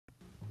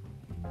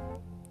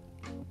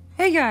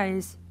Hey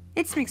guys,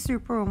 it's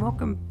Mr. Pro and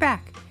welcome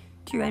back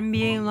to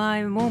NBA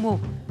Live Mobile.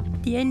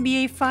 The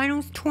NBA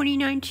Finals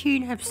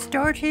 2019 have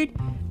started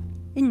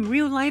in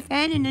real life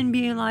and in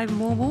NBA Live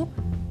Mobile.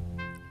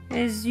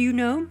 As you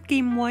know,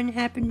 Game 1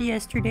 happened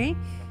yesterday.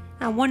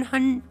 A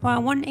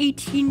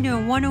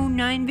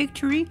 118-109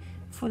 victory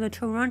for the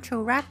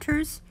Toronto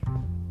Raptors.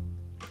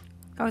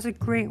 That was a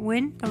great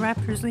win. The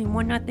Raptors lead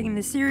 1-0 in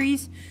the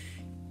series.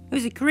 It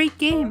was a great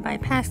game by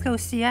Pascal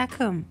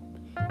Siakam.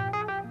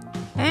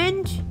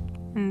 And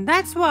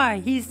that's why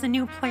he's the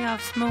new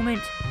playoffs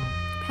moment.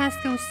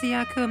 Pascal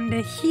Siakam,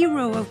 the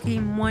hero of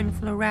Game 1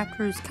 for the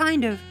Raptors,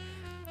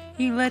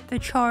 he led the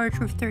charge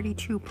with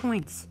 32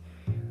 points.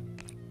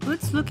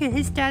 Let's look at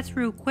his stats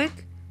real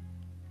quick.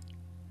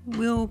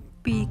 We'll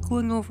be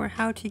going over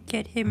how to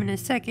get him in a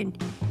second.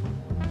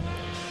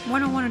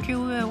 101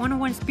 agility,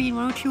 101 speed,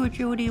 102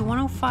 agility,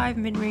 105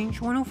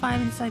 mid-range,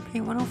 105 inside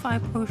paint,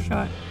 105 post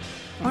shot,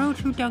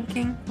 102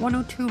 dunking,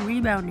 102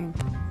 rebounding.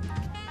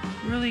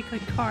 Really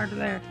good card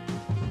there.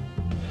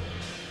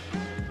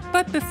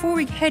 But before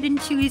we head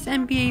into his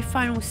NBA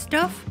final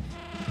stuff,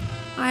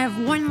 I have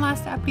one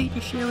last update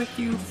to share with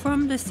you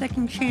from the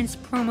Second Chance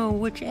promo,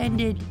 which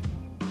ended,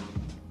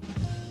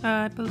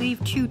 I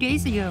believe 2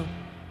 days ago.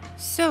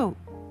 So,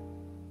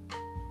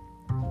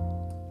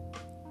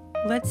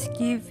 let's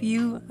give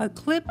you a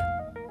clip.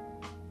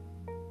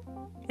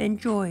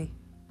 Enjoy.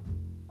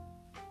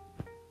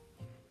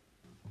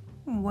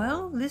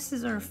 Well, this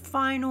is our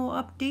final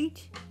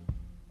update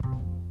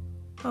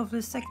of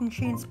the Second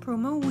Chance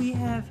promo. We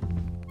have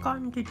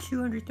gotten to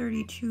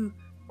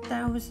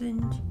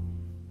 232,000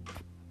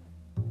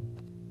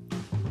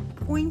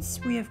 points.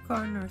 We have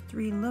gotten our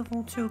 3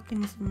 level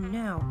tokens, and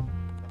now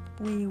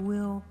we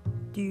will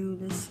do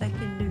the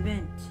second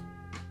event.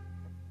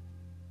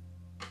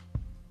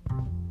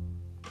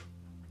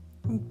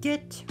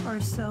 Get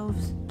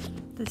ourselves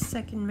the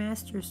second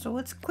master. So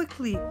let's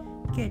quickly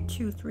get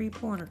 2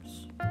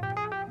 3-pointers.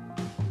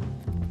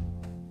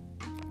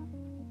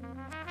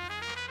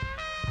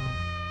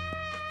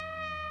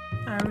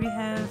 I already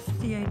have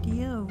the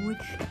idea of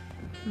which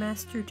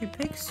master to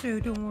pick, so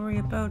don't worry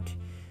about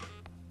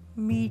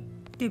me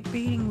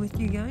debating with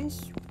you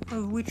guys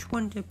of which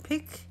one to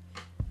pick.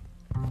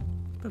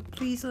 But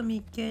please let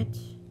me get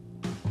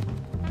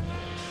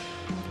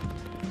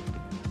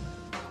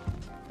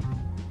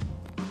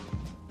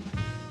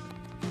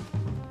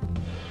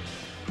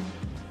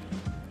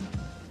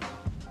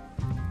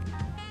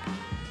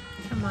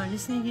come on,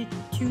 just need to get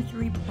 2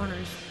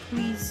 3-pointers.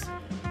 Please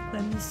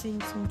let me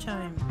save some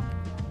time.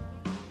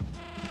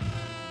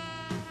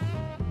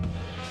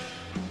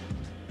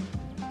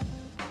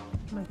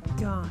 My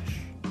gosh.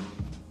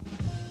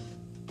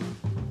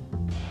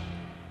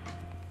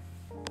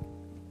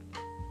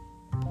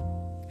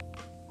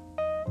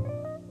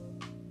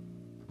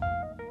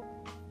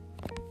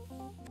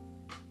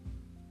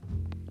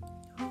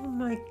 Oh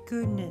my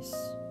goodness.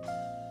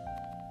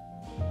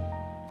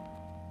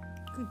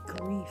 Good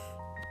grief.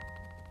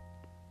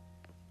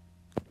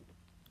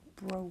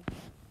 Bro.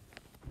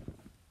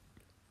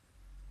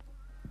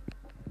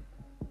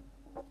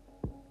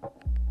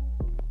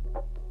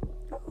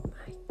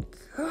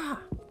 God.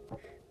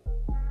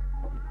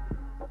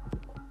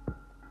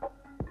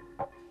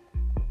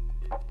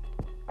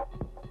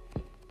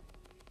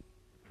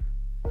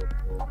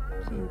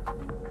 Dude,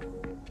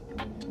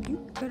 you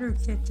better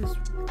get this.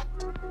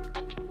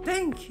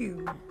 Thank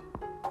you.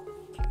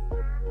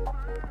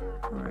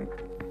 All right.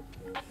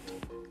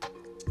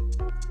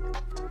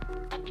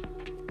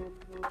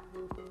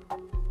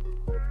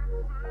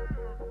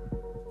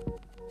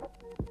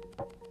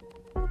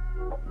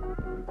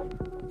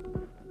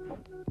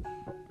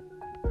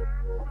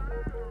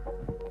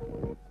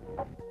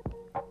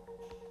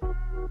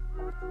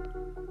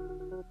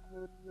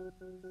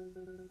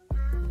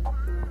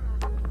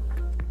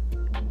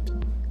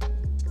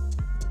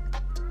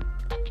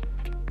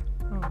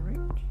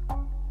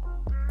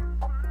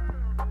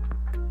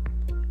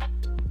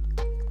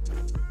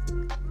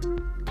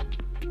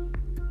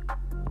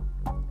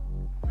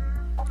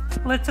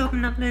 Let's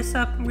open up this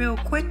up real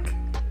quick.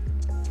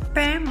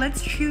 Bam,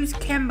 let's choose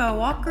Kemba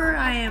Walker.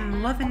 I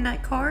am loving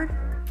that card.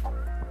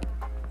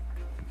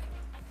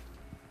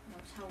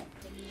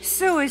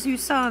 So as you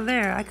saw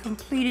there, I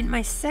completed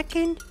my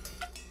second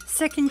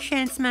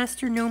chance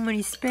master, no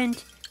money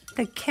spent.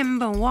 The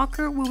Kemba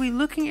Walker. We'll be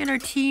looking at our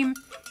team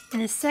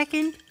in a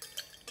second.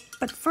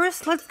 But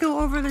first, let's go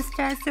over the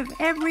stats of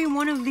every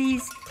one of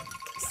these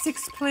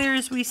 6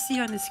 players we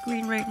see on the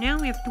screen right now.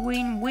 We have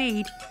Dwayne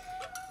Wade,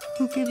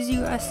 who gives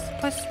you a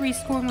 +3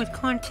 scoring with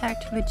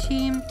contact to the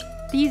team.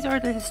 These are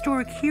the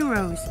historic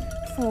heroes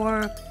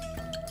for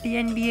the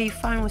NBA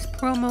Finals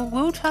promo.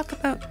 We'll talk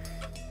about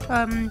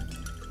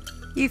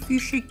if you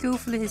should go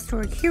for the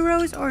historic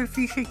heroes or if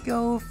you should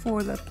go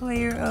for the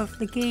player of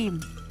the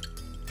game.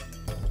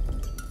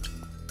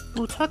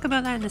 We'll talk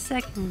about that in a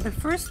second. But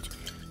first,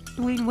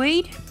 Dwayne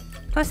Wade,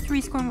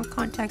 +3 scoring with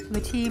contact to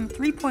the team,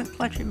 3-point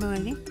clutch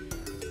ability.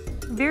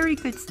 Very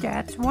good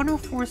stats.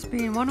 104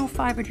 speed,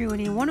 105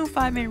 agility,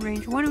 105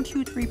 mid-range,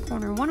 102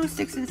 three-pointer,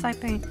 106 inside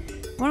paint,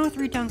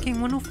 103 dunking,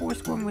 104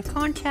 scoring with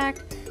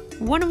contact,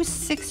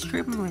 106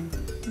 dribbling.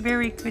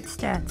 Very good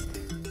stats.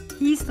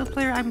 He's the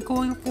player I'm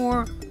going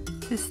for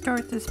to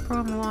start this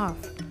promo off.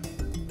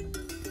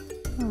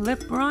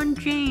 LeBron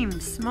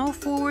James, small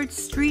forward,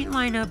 street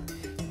lineup,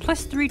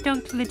 +3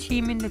 dunk to the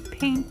team in the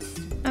paint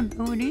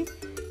ability.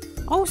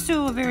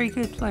 Also a very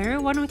good player.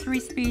 103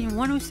 speed,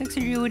 106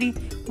 agility,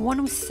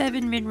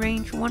 107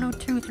 mid-range,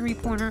 102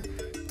 three-pointer,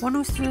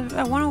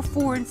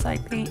 104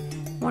 inside paint,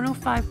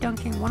 105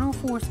 dunking,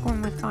 104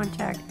 scoring with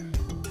contact,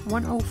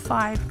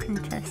 105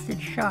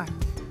 contested shot.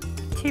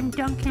 Tim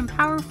Duncan,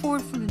 power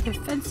forward for the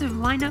defensive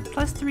lineup,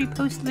 +3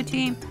 post to the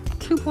team,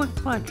 2-point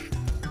clutch.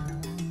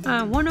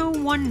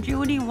 101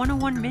 agility,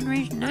 101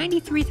 mid-range,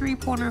 93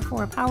 three-pointer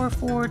for a power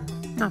forward,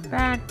 not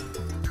bad.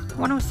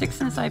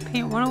 106 inside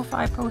paint,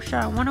 105 post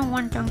shot,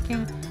 101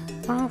 dunking,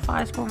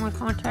 105 scoring with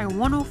contact,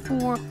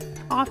 104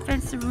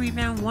 offensive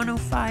rebound,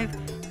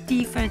 105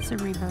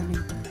 defensive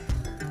rebounding.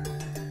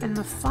 And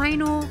the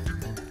final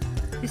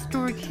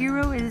historic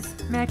hero is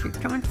Magic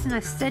Johnson,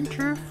 a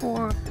center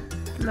for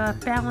the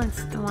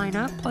balanced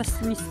lineup,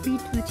 +3 speed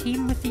to the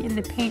team with the in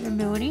the paint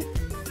ability.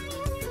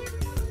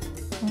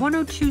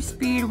 102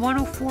 speed,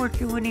 104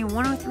 agility,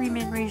 103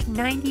 mid-range,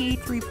 98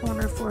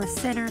 three-pointer for a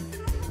center,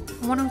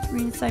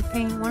 103 inside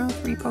paint,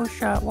 103 post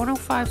shot,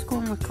 105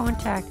 scoring with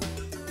contact,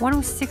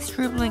 106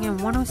 dribbling, and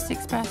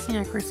 106 passing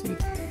accuracy.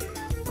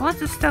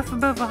 Lots of stuff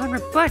above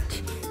 100, but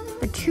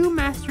the two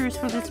masters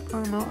for this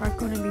promo are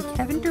going to be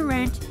Kevin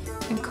Durant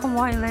and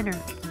Kawhi Leonard.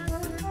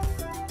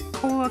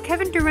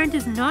 Kevin Durant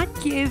does not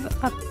give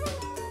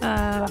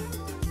a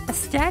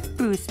stat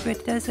boost,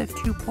 but does have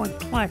 2-point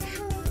clutch.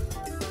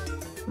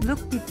 Look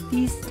at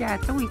these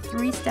stats. Only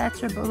 3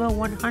 stats are below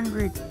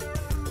 100.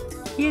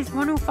 He has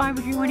 105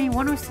 agility,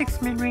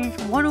 106 mid-range,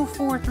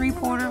 104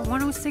 three-pointer,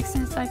 106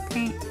 inside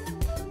paint,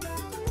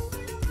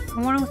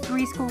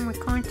 103 scoring with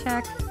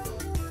contact,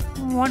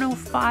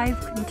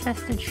 105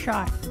 contested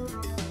shot.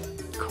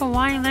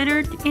 Kawhi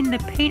Leonard in the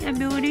paint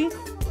ability,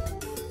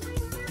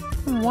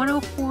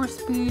 104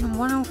 speed,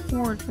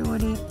 104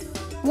 agility,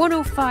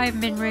 105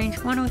 mid-range,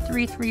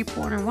 103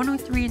 three-pointer,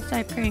 103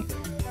 inside paint,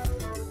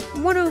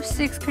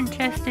 106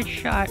 contested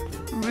shot.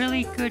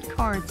 Really good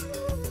cards.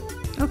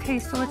 Okay,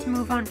 so let's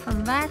move on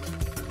from that.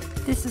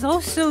 This is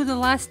also the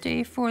last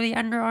day for the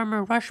Under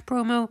Armour Rush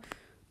promo.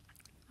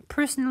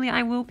 Personally,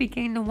 I will be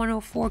getting the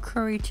 104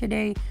 Curry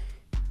today.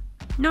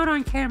 Not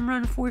on camera,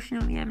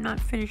 unfortunately. I'm not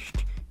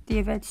finished the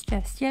events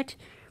just yet.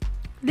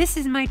 This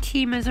is my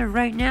team as of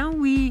right now.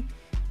 We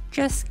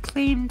just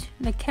claimed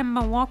the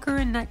Kemba Walker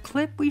in that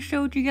clip we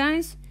showed you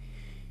guys.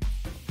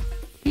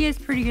 He has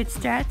pretty good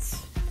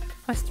stats.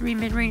 +3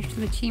 mid-range to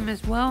the team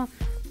as well.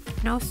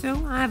 And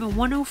also, I have a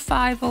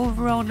 105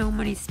 overall, no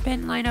money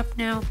spent lineup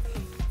now.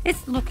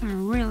 It's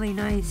looking really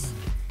nice.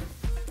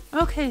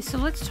 Okay, so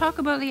let's talk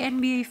about the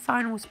NBA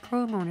Finals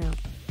promo now.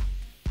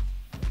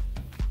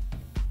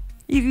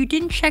 If you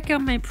didn't check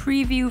out my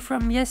preview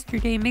from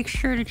yesterday, make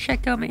sure to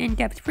check out my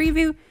in-depth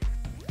preview.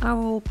 I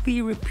will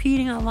be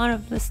repeating a lot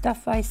of the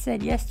stuff I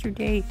said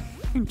yesterday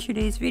in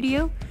today's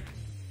video,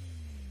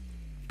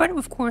 but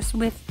of course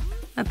with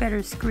a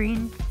better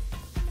screen.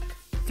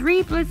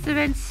 3 blitz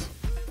events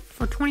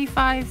for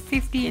 25,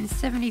 50, and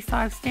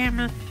 75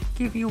 stamina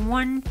give you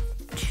 1,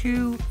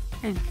 2,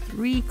 and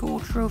 3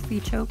 gold trophy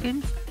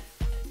tokens.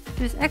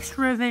 This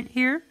extra event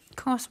here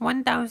costs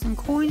 1,000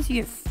 coins.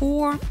 You get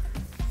 4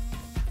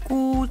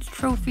 gold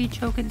trophy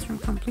tokens from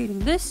completing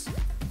this.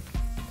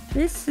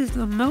 This is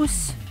the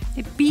most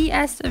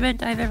BS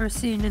event I've ever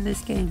seen in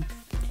this game.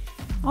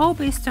 All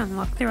based on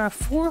luck. There are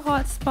 4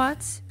 hot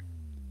spots,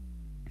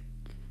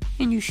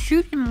 and you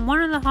shoot in one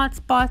of the hot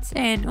spots,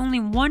 and only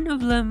one of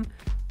them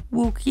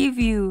will give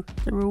you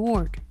the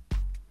reward.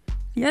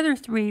 The other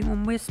 3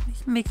 will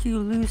make you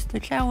lose the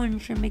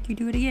challenge and make you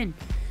do it again.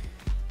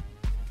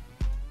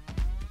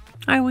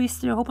 I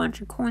wasted a whole bunch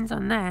of coins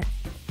on that.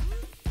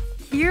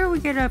 Here we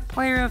get a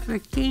player of the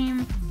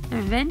game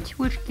event,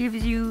 which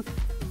gives you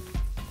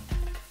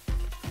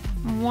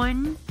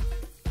 1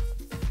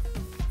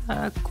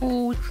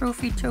 gold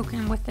trophy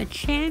token with a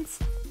chance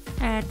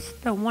at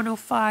the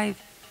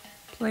 105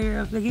 player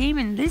of the game.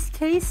 In this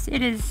case,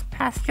 it is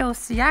Pascal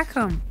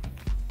Siakam.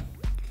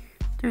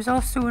 There's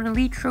also an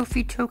elite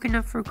trophy token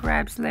up for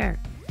grabs there.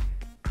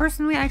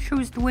 Personally, I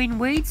chose Dwayne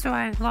Wade, so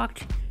I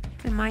unlocked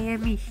the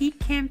Miami Heat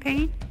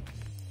campaign.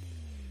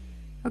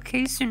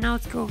 Okay, so now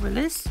let's go over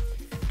this.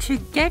 To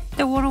get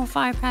the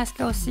 105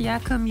 Pascal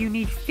Siakam, you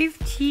need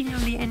 15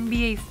 of the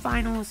NBA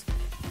Finals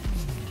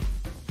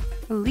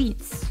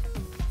elites.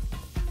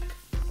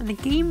 And the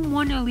Game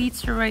 1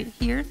 elites are right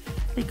here.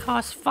 They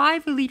cost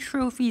 5 elite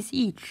trophies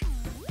each.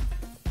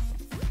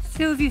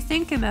 So if you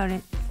think about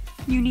it,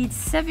 you need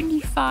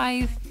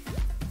 75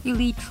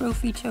 elite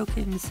trophy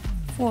tokens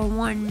for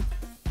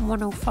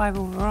 105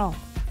 overall.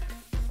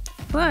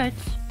 But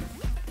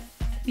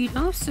you'd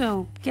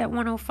also get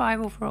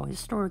 105 overall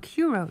historic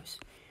heroes.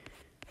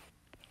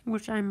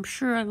 which I'm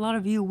sure a lot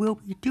of you will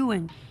be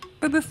doing.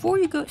 But before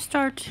you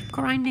start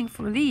grinding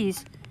for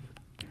these,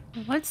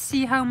 let's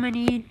see how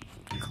many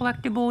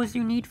collectibles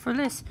you need for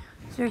this.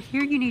 So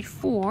here you need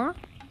 4,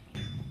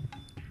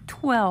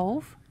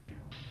 12,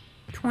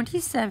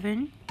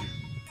 27,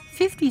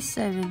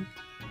 57,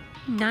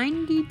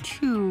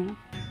 92,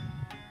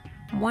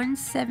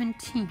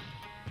 117.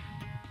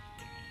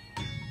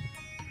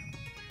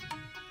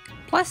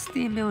 Plus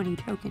the ability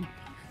token.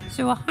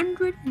 So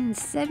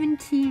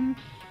 117.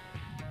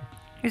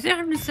 Is it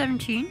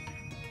 117?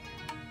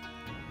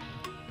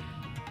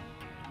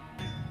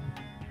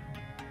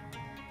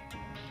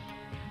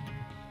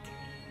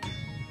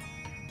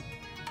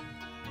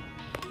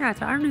 Yeah,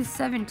 it's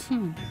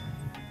 117.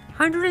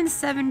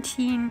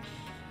 117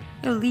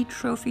 elite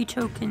trophy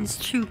tokens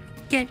to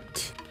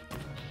get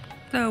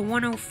the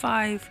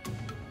 105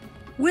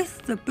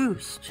 with the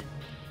boost.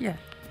 Yeah,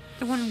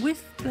 the one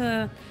with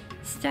the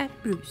stat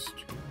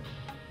boost.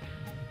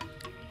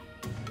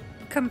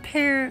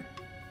 Compare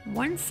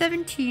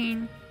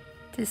 117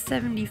 to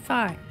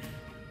 75.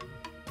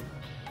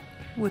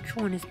 Which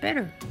one is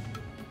better?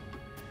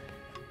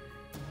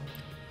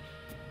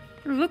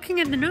 Looking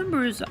at the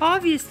numbers,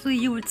 obviously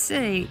you would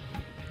say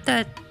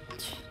that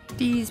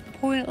these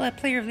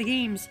player of the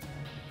games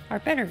are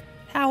better.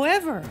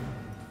 However,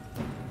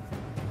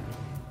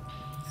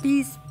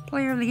 these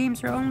player of the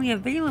games are only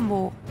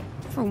available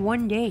for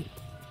 1 day.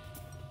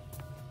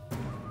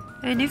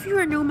 And if you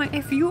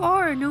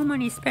are a no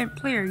money spent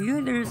player,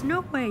 there's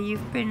no way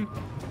you've been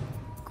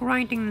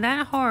grinding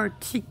that hard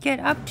to get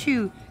up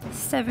to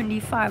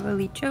 75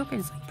 elite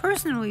tokens. Like,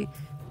 personally,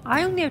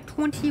 I only have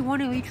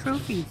 21 elite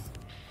trophies.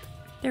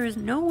 There is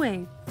no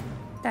way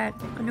that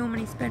a no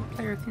money spent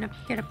player can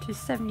get up to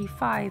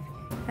 75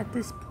 at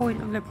this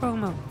point of the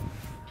promo.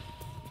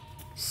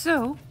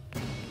 So,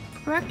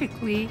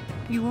 practically,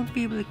 you won't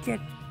be able to get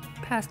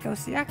Pascal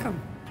Siakam.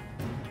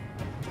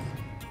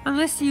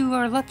 Unless you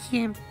are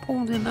lucky and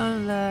pulled in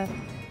on the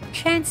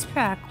chance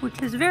pack, which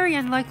is very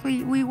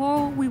unlikely. We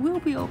will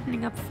be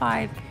opening up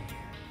 5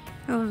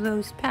 of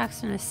those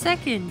packs in a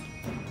second.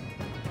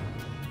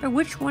 But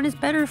which one is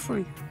better for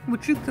you?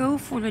 Would you go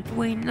for the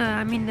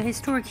the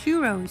historic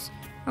heroes,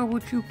 or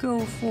would you go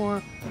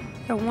for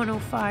the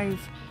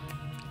 105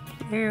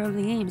 player of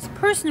the games?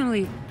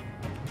 Personally,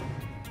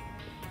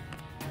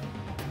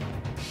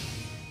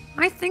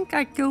 I think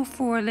I'd go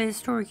for the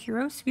historic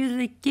heroes because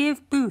they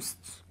give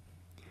boosts.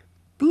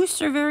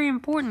 Boosts are very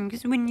important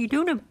because when you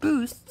don't have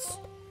boosts,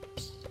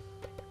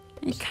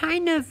 it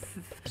kind of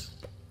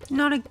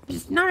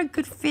it's not a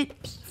good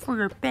fit for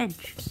your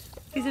bench,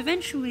 because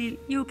eventually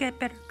you'll get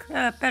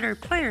better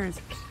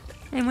players,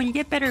 and when you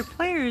get better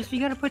players, you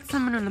got to put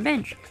someone on the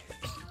bench,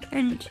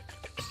 and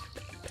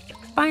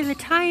by the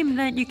time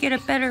that you get a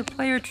better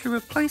player to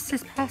replace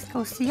this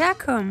Pascal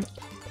Siakam,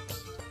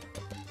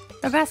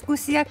 the Pascal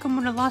Siakam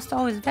would have lost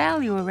all his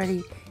value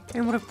already,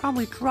 and would have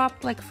probably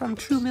dropped like from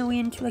 2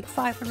 million to like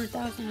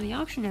 500,000 in the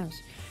auction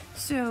house.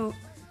 So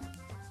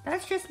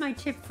that's just my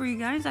tip for you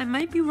guys. I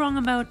might be wrong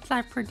about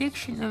that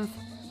prediction of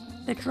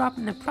the drop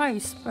in the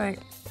price, but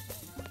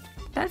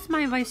that's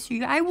my advice to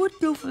you. I would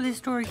go for the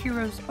historic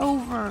heroes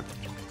over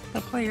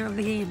the player of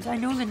the games. I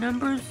know the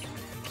numbers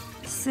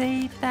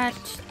say that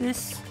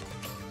this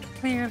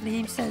player of the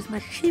game set is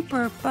much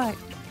cheaper, but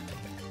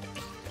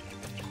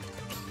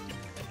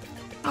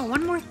oh,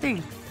 one more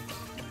thing.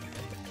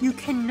 You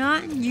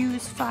cannot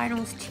use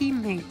finals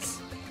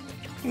teammates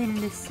in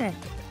this set.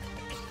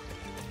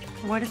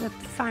 What is a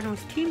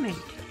finals teammate?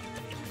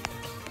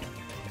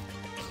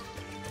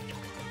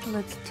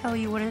 Let's tell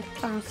you what a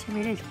finals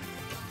teammate is.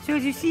 So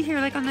as you see here,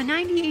 like on the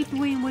 98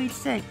 Dwayne Wade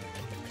set,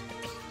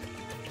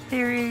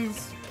 there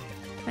is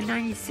a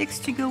 96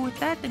 to go with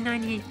that, the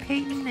 98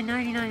 Peyton, the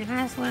 99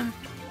 Haslam,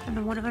 and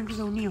the 100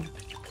 O'Neal.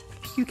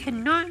 You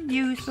cannot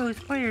use those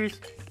players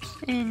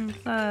in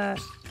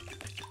the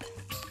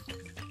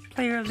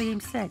player of the game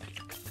set,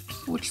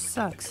 which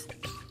sucks.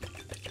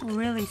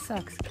 Really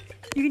sucks.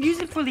 You can use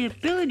it for the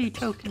ability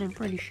token, I'm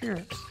pretty sure.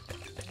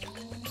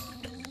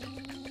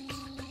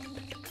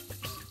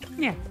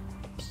 Yeah,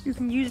 you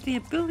can use the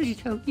ability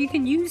token. You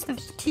can use the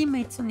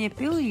teammates on the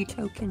ability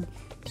token,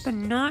 but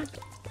not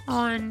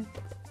on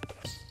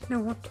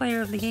the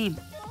player of the game,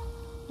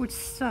 which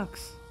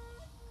sucks.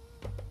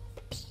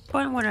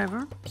 But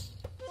whatever,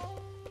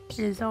 it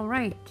is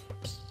alright.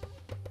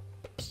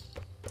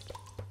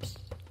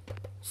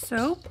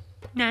 So,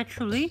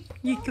 naturally,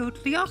 you go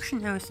to the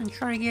auction house and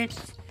try to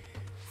get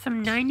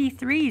some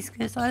 93s,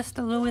 because that's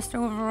the lowest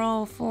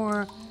overall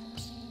for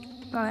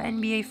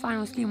NBA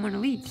Finals Game 1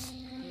 Elites.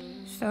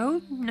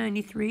 So,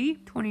 93,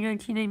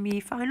 2019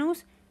 NBA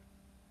Finals.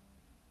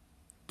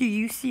 Do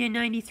you see a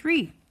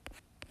 93?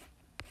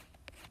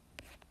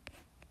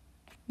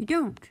 You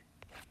don't.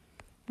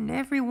 And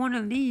every one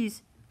of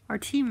these are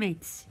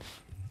teammates.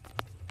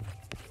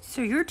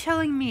 So you're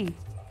telling me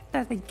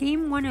that the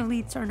Game 1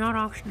 Elites are not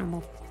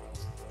auctionable?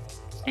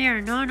 They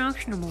are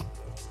non-auctionable.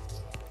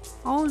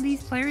 All of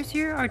these players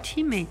here are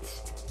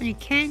teammates, and you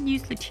can't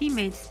use the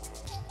teammates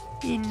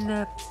in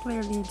the player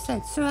of the game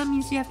set. So that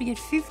means you have to get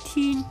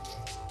 15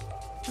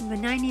 of the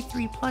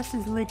 93 plus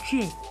is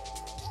legit.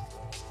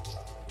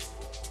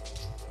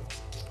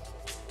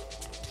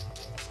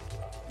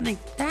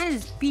 Like, that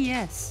is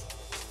BS.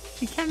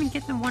 You can't even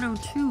get the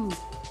 102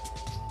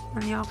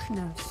 on the auction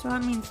house. So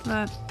that means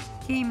the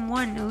Game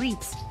 1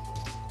 elites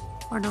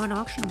are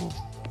non-auctionable.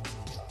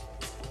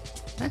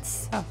 That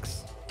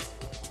sucks.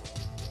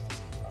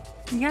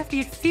 You have to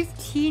get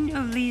 15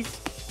 of these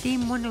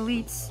Game 1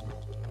 elites,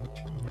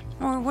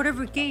 or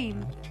whatever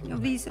game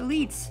of these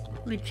elites,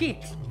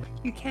 legit.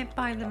 You can't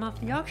buy them off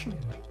the auction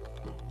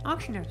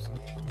house.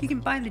 You can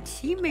buy the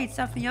teammates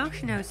off the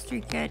auction house to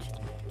get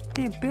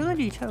the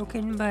ability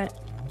token, but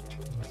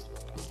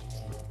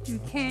you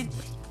can't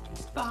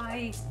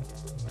buy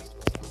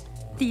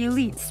the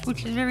elites,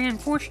 which is very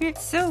unfortunate.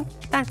 So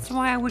that's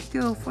why I would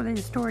go for the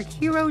historic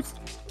heroes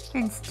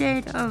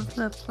instead of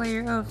the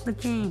player of the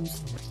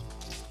games.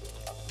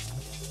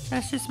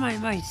 That's just my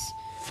advice.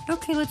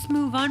 Okay, let's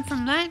move on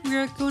from that.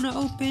 We're going to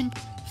open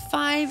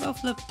 5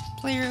 of the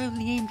player of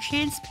the game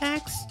chance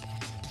packs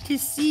to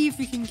see if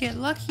we can get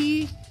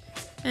lucky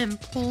and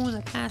pull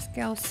the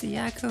Pascal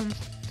Siakam.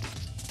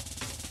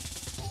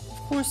 Of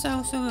course, I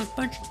also have a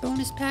bunch of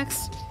bonus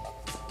packs.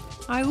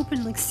 I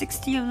opened like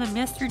 60 of them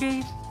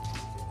yesterday,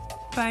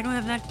 but I don't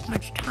have that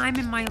much time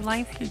in my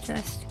life to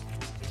just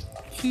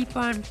keep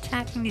on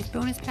tapping these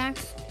bonus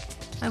packs.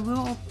 I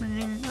will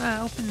open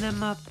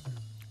them up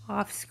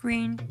off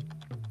screen.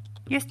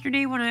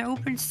 Yesterday when I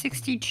opened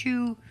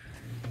 62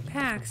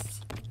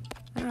 packs,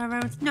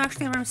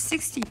 around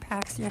 60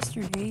 packs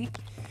yesterday,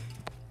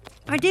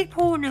 I did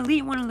pull an elite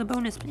in one of the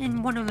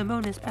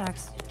bonus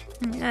packs.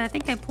 I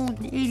think I pulled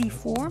an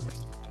 84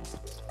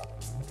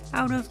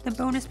 out of the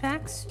bonus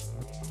packs.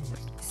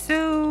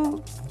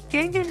 So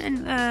getting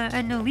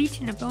an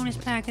elite in a bonus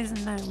pack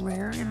isn't that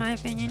rare in my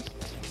opinion.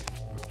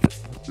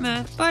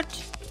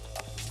 But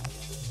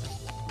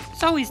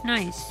it's always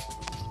nice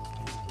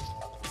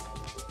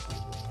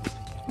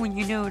when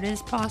you know it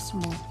is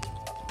possible.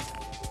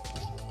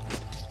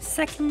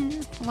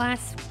 Second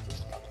last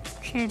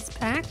chance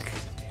pack.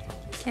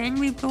 Can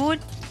we pull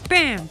it?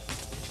 Bam!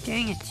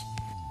 Dang it.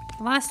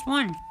 Last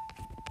one.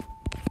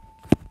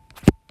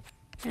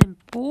 And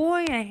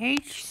boy, I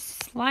hate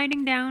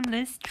sliding down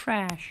this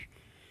trash.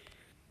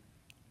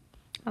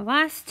 A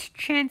last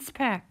chance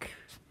pack.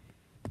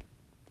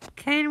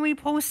 Can we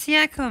pull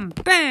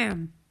Siakam?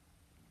 Bam!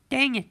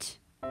 Dang it.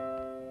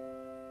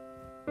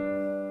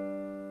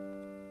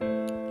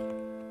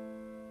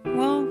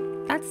 Well,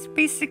 that's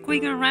basically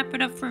gonna wrap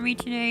it up for me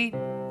today.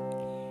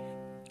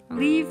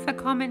 Leave a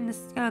comment in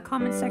the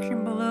comment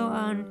section below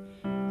on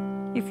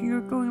if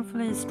you're going for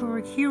the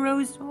historic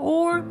heroes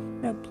or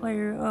the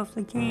player of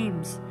the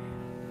games.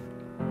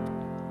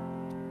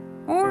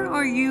 Or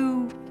are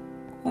you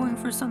going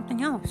for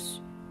something else?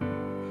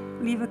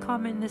 Leave a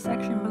comment in the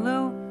section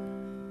below.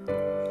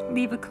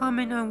 Leave a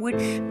comment on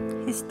which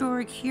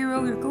historic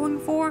hero you're going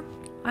for.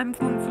 I'm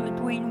going for the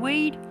Dwayne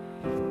Wade.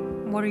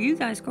 What are you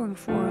guys going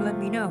for? Let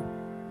me know.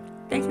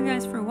 Thank you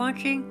guys for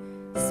watching.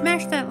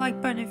 Smash that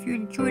like button if you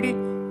enjoyed it.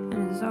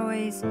 And as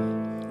always,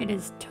 it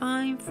is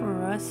time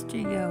for us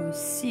to go.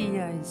 See you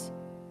guys.